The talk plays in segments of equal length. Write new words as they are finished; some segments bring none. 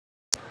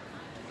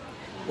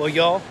Well,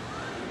 y'all,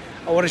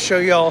 I want to show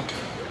y'all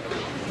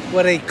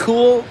what a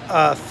cool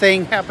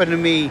thing happened to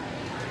me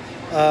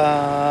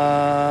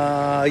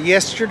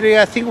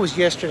yesterday. I think it was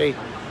yesterday.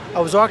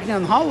 I was walking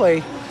down the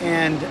hallway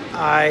and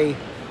I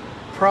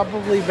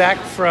probably back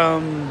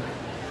from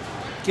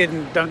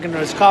getting Dunkin'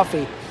 Donuts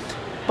coffee,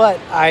 but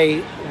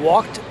I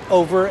walked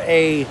over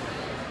a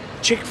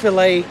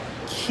Chick-fil-A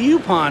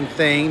coupon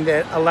thing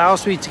that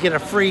allows me to get a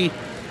free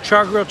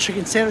char-grilled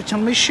chicken sandwich.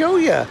 Let me show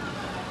you.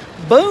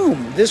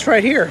 Boom, this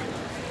right here,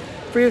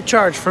 free of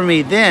charge for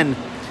me. Then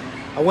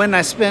I went and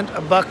I spent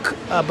a buck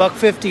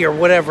 $1.50 or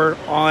whatever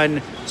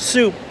on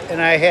soup,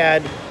 and I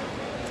had,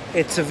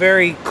 it's a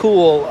very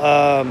cool,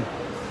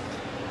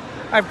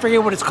 I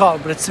forget what it's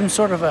called, but it's some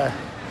sort of a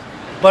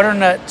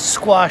butternut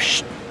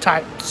squash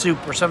type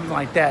soup or something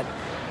like that.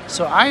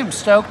 So I am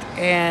stoked,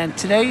 and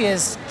today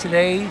is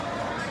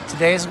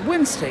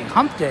Wednesday,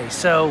 Hump Day.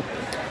 So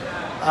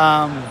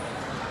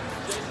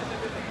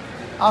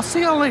I'll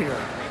see y'all later.